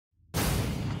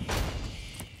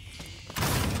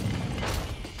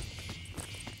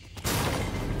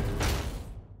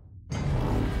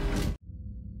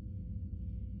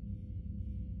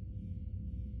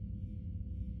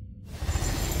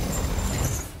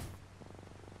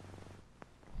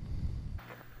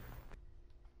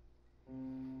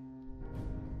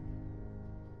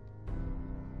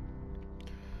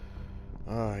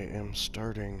am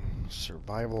starting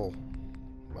survival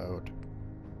mode.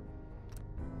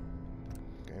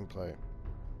 Gameplay.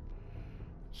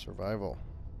 Survival.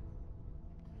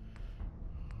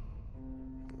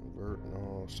 Alert,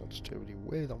 no sensitivity.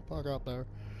 Way the fuck out there.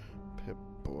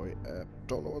 Pip-Boy app.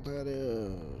 Don't know what that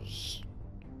is.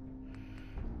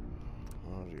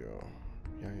 Audio.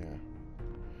 Yeah.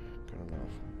 Good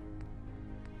enough.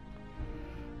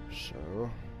 So.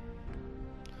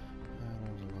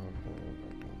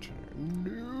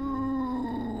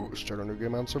 No! Start a new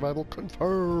game on survival.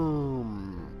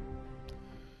 Confirm!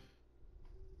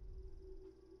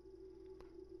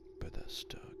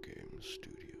 Bethesda Game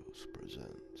Studios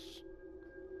presents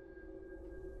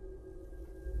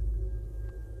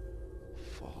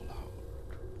Fallout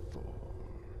 4.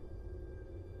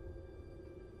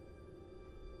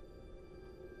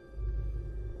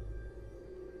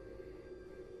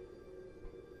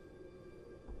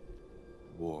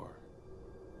 War.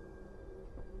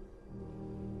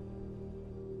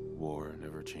 War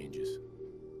never changes.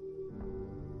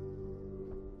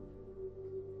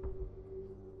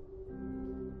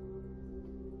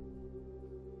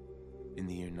 In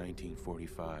the year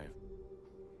 1945,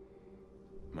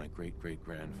 my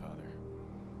great-great-grandfather,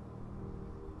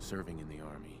 serving in the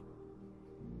army,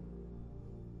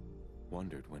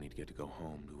 wondered when he'd get to go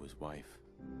home to his wife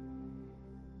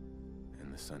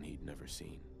and the son he'd never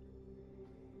seen.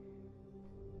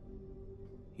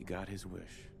 He got his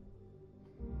wish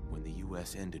when the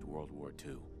U.S. ended World War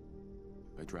II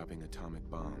by dropping atomic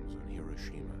bombs on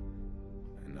Hiroshima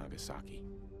and Nagasaki.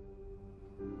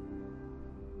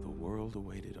 The world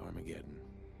awaited Armageddon.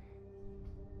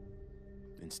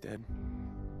 Instead,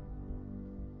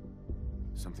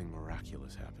 something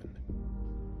miraculous happened.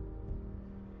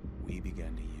 We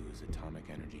began to use atomic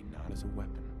energy not as a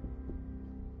weapon,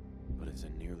 but as a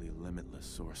nearly limitless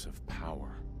source of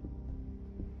power.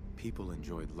 People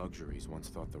enjoyed luxuries once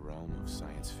thought the realm of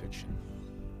science fiction.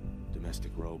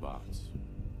 Domestic robots,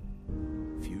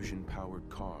 fusion-powered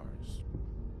cars,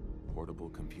 portable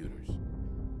computers.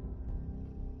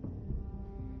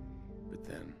 But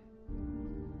then,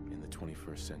 in the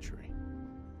 21st century,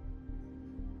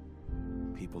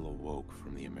 people awoke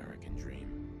from the American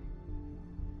dream.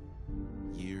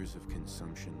 Years of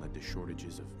consumption led to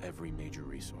shortages of every major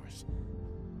resource.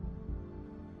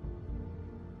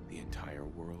 The entire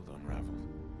world unraveled.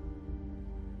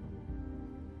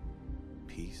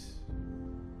 Peace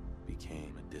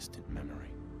became a distant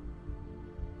memory.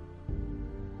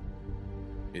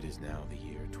 It is now the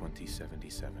year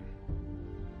 2077.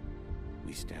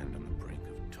 We stand on the brink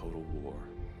of total war.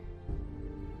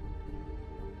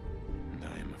 And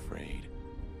I am afraid.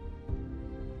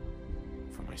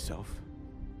 For myself.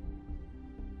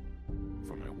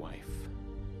 For my wife.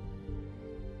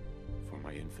 For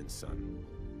my infant son.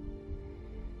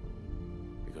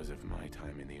 Because if my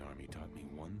time in the army taught me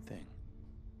one thing,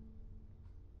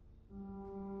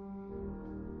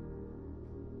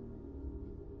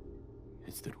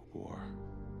 it's that war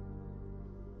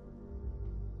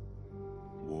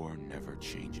never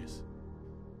changes.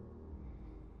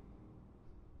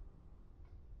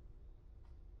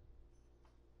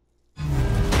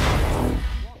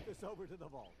 Walk this over to the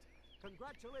vault.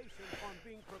 Congratulations on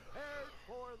being prepared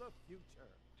for the future.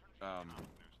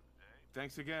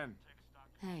 Thanks again.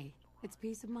 Hey, it's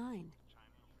peace of mind.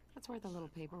 That's worth a little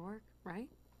paperwork, right?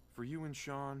 For you and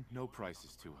Sean, no price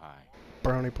is too high.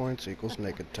 Brownie points equals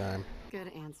naked time.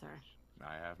 Good answer.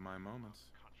 I have my moments.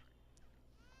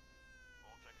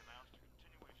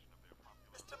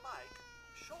 Mr. Mike,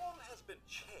 Sean has been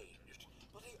changed,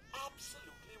 but he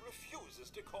absolutely refuses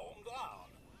to calm down.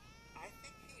 I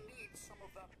think he needs some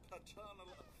of that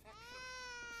paternal affection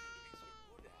you seem to be so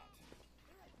good at.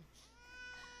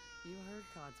 You heard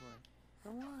Codsworth.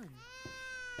 For one.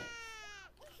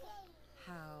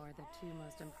 How are the two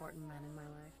most important men in my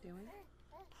life doing?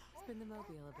 Spin the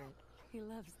mobile a bit. He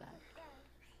loves that.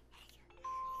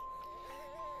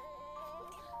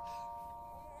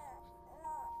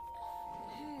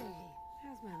 Hey,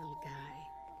 how's my little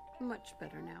guy? Much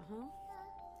better now, huh?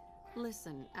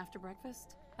 Listen, after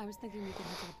breakfast, I was thinking we could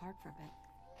head to the park for a bit.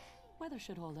 Weather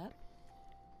should hold up.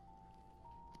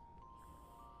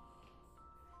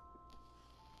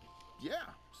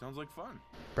 Yeah, sounds like fun.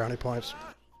 Brownie points.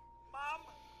 Mom?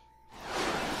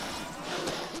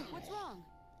 What's wrong?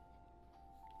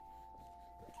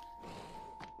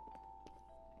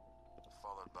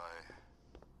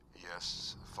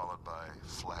 Followed by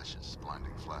flashes,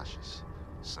 blinding flashes,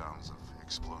 sounds of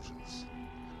explosions.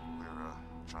 We're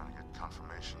trying to get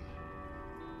confirmation.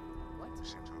 What? We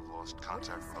seem to have lost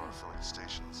contact with our affiliate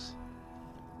stations.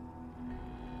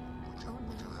 We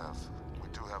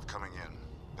do have coming in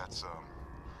That's,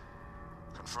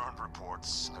 confirmed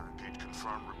reports, I repeat,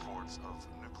 confirmed reports of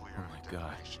nuclear Oh my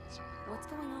God. detonations in What's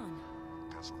going on?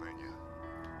 Pennsylvania.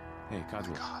 Hey,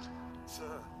 Codswell. God. Sir,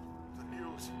 the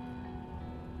news.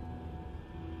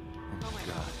 Oh my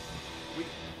God.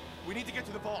 We need to get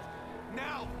to the vault.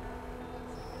 Now!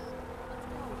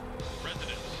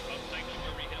 Residents of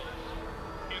Sanctuary Hills,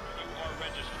 if you are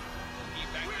registered,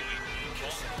 evacuate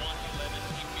Vault 111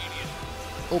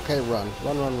 immediately. Okay, run.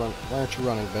 Run, run, run. Why aren't you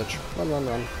running, bitch? Run, run,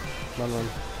 run. Run, run,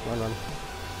 run, run.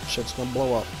 Shit's gonna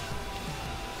blow up.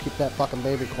 Keep that fucking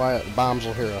baby quiet. Bombs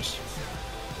will hear us.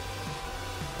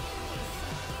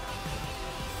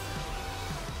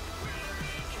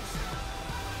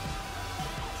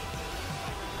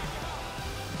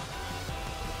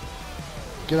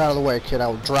 Get out of the way, kid. I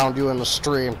will drown you in the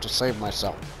stream to save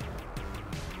myself.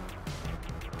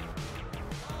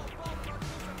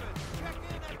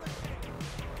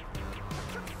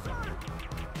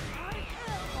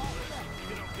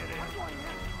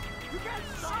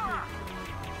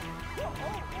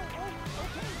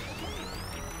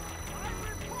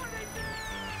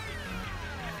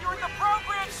 You're in the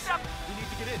program, step. We need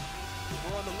to get in.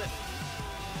 We're on the list.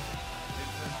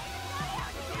 Infant,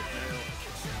 adult male,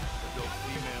 adult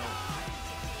female.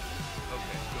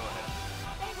 Okay, go ahead.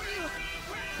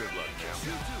 Good luck, champ.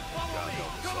 You two, follow me.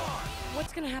 Come on.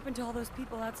 What's gonna happen to all those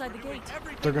people outside the gate?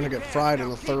 They're gonna get fried in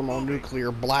the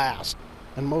thermonuclear blast,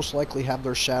 and most likely have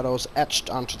their shadows etched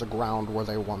onto the ground where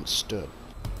they once stood.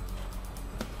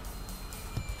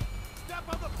 Step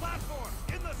on the platform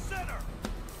in the center.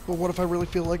 But what if I really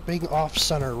feel like being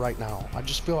off-center right now? I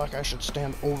just feel like I should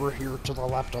stand over here to the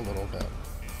left a little bit.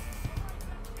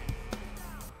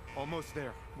 Almost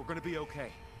there. We're gonna be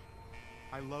okay.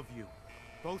 I love you.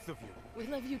 Both of you. We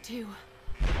love you too.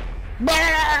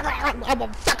 I'm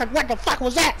a fucking, what the fuck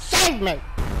was that? Save me!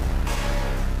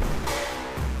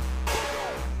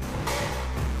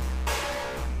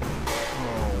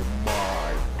 Oh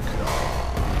my god.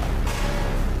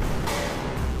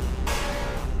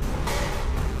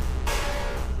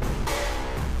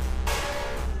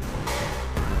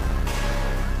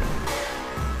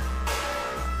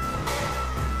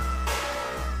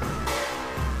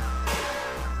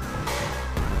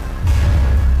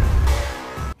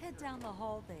 Head down the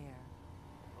hall there.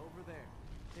 Over there.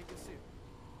 Take a seat.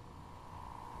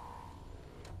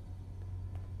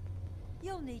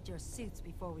 You'll need your suits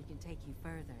before we can take you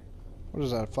further. What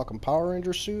is that, a fucking Power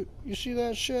Ranger suit? You see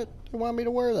that shit? They want me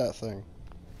to wear that thing.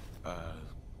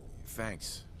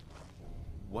 Thanks.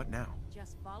 What now?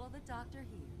 Just follow the doctor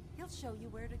here. He'll show you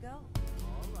where to go.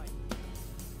 All right.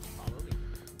 Follow me.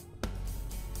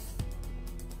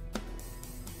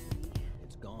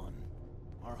 It's gone.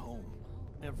 Our home.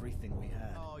 Everything we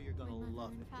had. Oh, you're gonna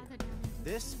love it. Father down into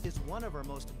This is one of our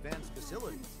most advanced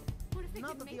facilities. What if they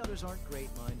Not could that make the others aren't great,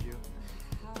 mind you.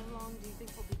 How long do you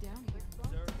think we'll be down here?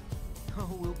 Sir,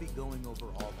 Oh, we'll be going over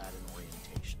all that in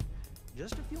orientation.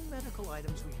 Just a few medical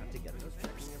items we have to get through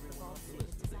first. the vault suit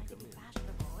is designed to be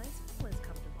fashionable as well as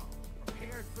comfortable?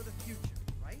 prepared for the future,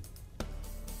 right?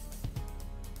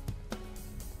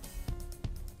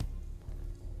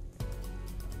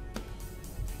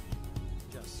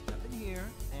 Just step in here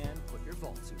and put your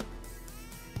vault suit on.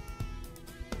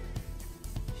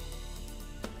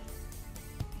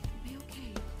 It'll be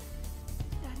okay.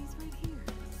 Daddy's right here.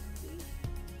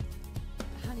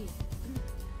 See? Honey,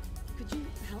 could you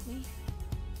help me?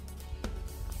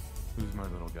 Who's my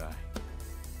little guy?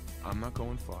 I'm not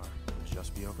going far. I'll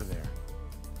just be over there.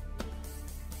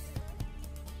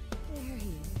 There he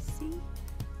is. See?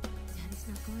 Daddy's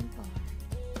not going far.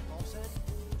 All set?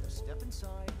 Just step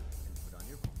inside and put on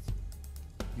your vault suit.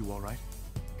 You all right?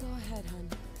 Go ahead, hun.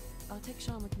 I'll take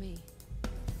Sean with me.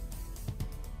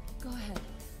 Go ahead.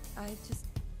 I just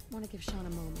want to give Sean a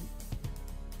moment.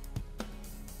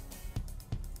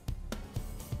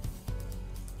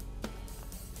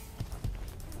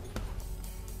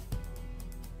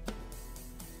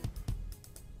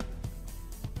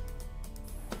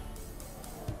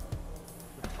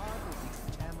 The pod will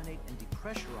decontaminate and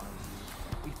depressurize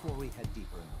you before we head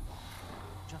deeper in the vault.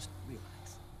 Just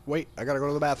relax. Wait, I gotta go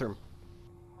to the bathroom.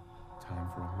 Time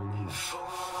for a whole new life.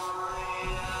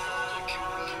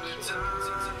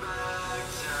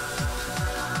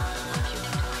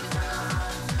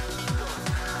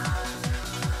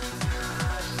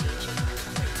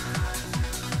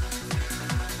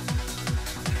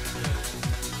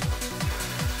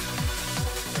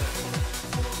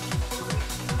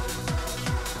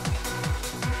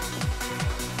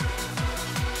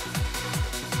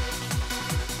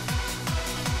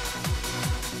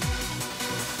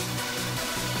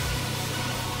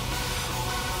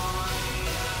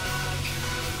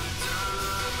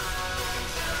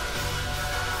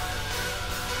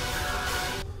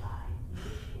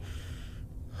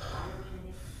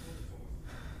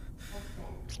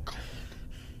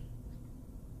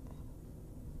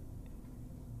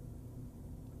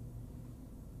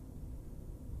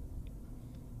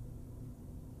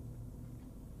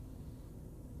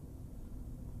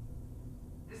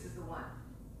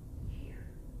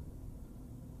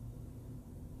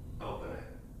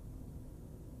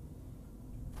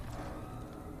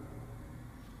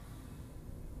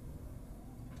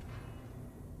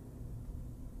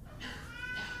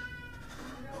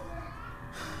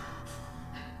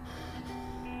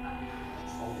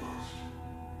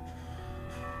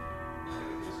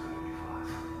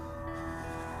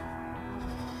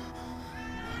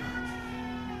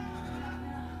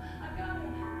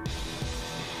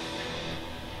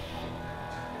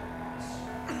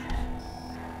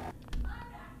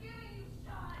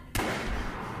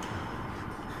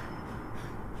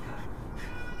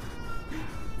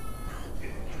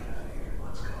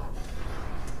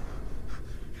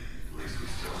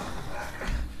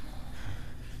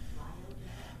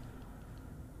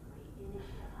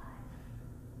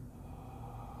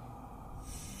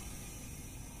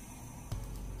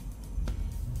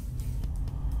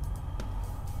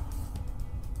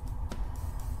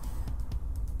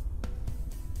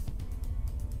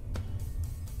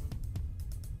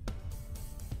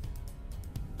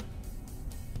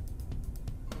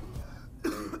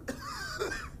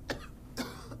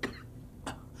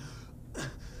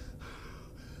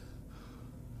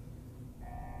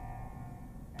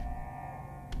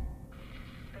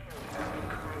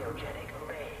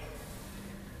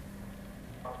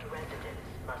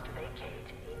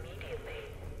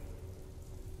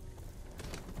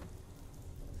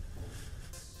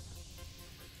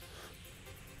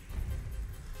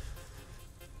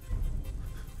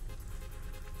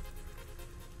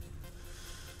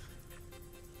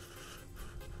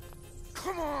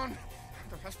 Come on!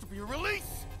 There has to be a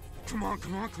release! Come on,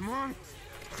 come on, come on!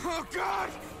 Oh, God!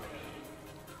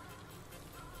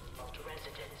 Most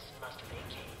residents must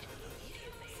vacate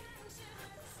immediately.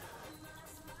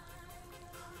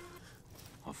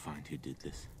 I'll find who did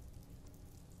this,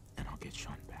 and I'll get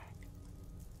Sean back.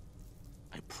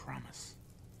 I promise.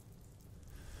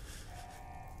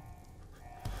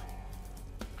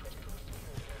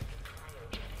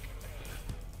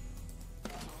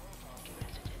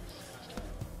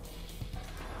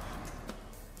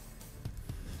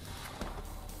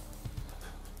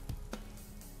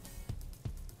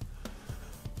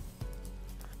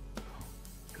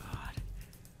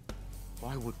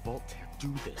 Why would Vault-Tec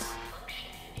do this? Function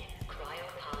in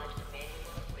cryopod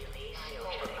manual release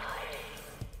override.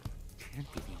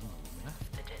 Can't be the only one left.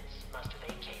 Residents must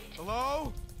vacate.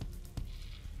 Hello?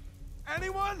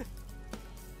 Anyone?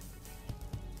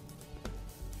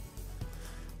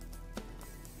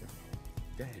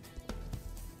 They're dead.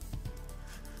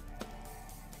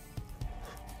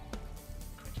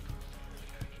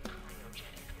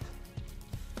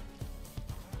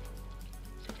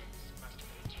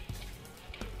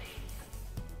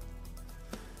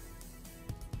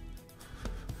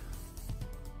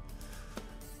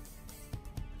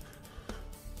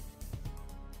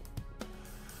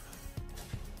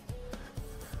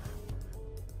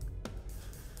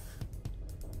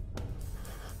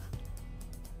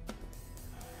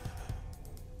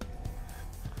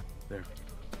 They're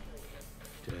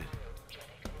dead.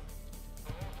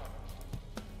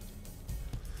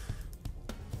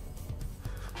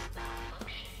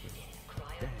 Function in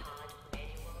cryopod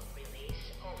manual release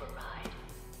override.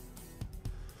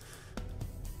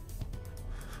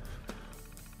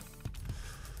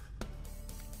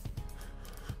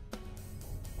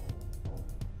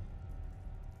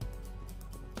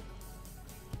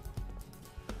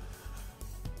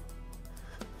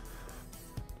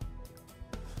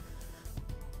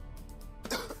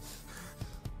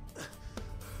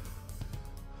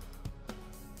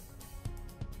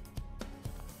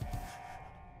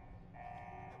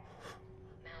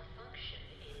 Malfunction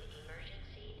in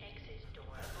emergency exit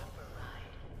door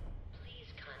override. Please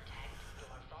contact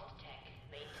your Vault-Tec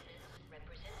maintenance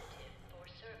representative for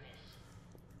service.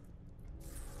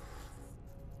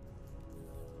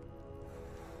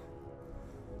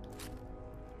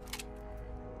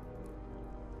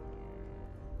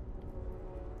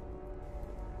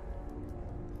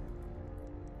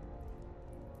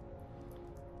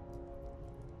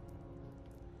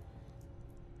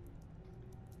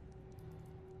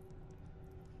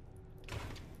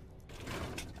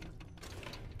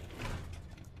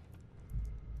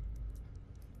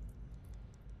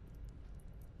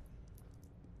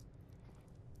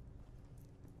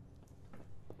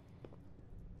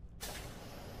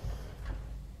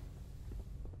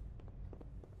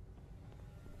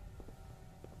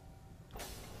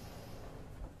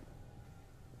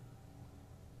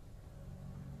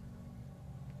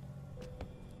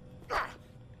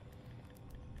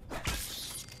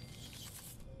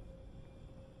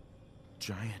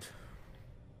 Giant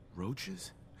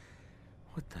roaches?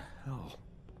 What the hell?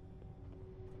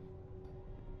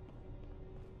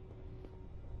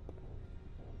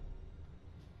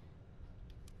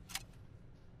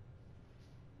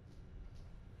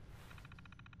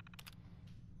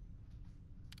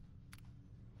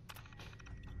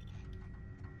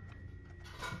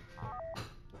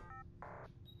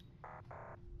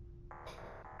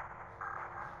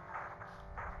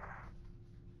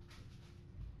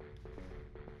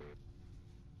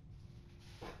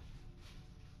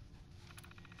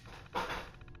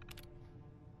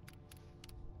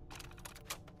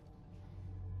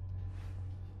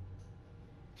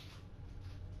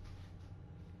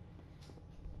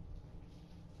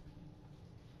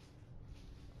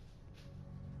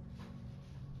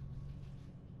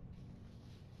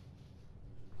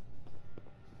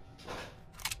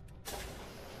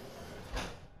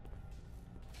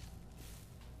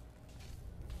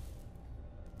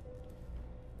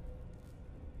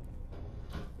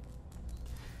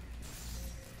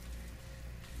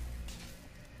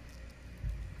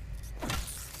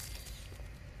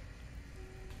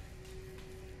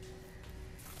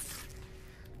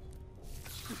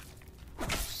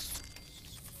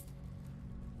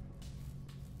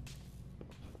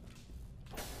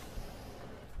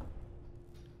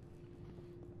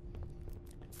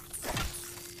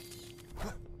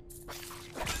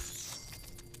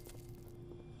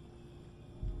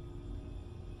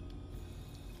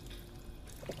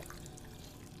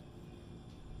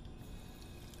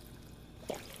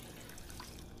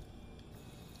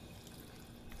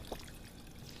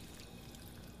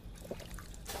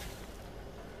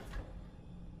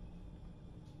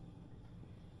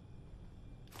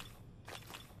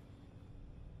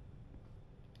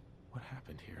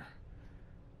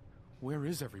 Where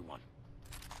is everyone?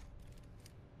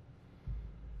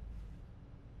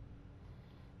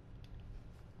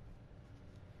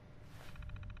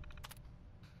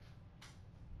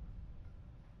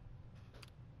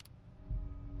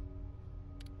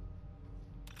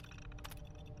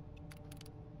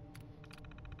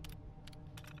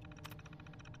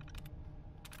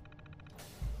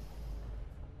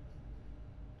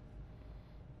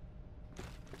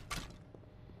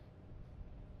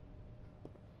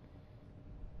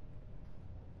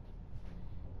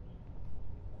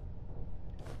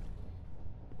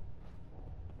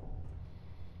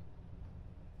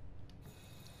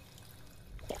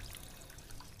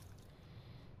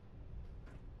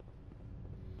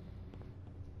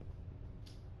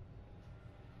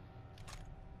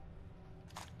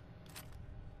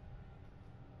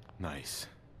 Nice.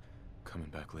 Coming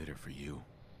back later for you.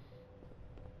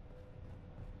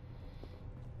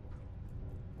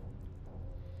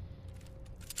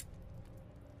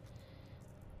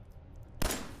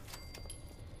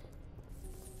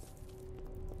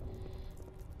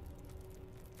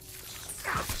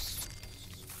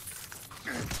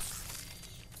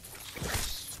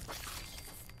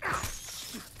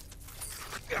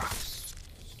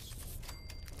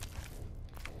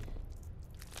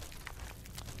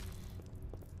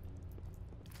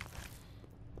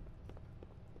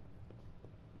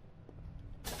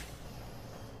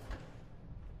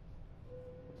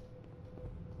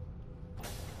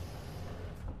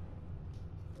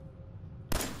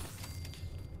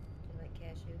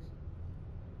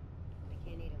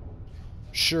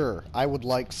 Sure, I would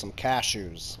like some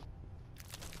cashews.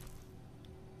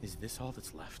 Is this all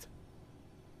that's left?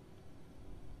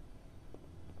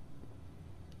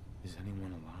 Is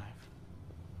anyone alive?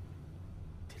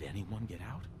 Did anyone get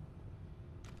out?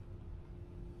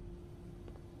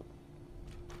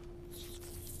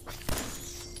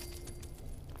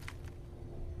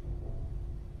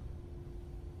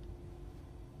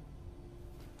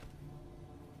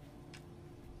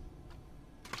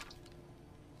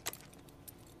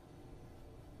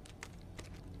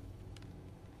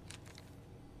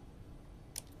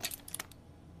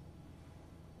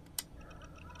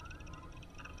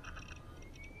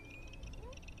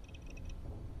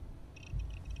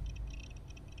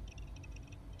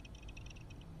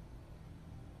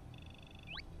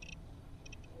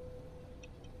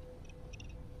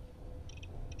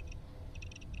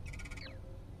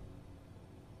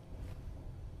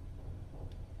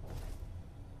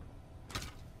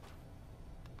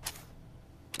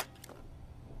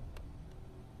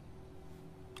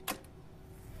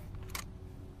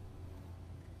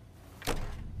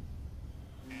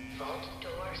 Vault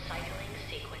door cycling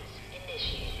sequence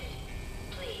initiated.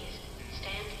 Please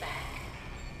stand back.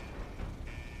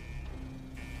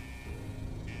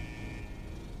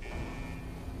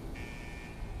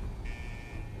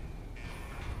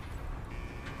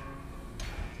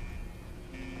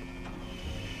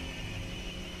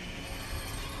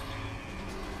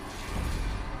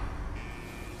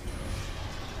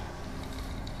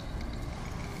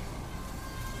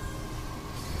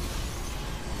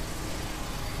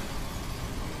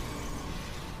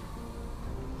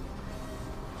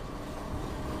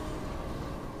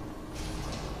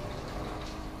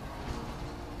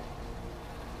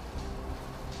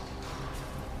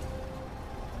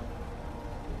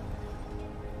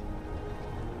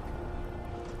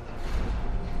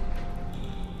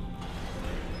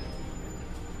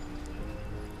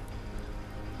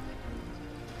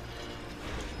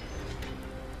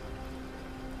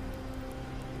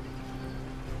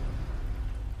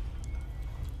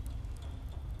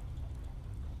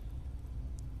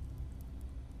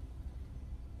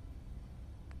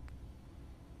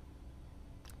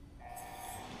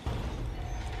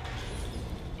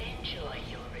 Enjoy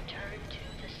your return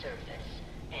to the surface,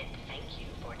 and thank you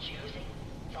for choosing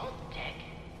Vault Tech.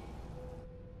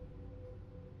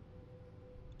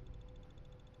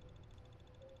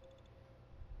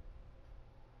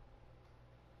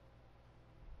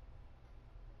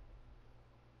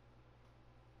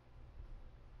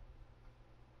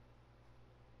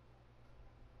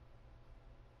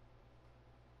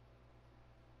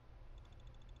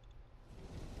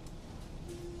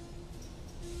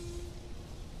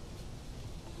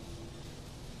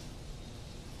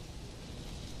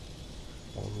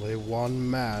 Only one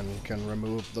man can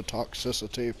remove the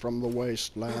toxicity from the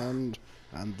wasteland,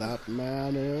 and that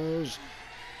man is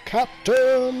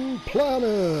Captain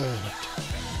Planet!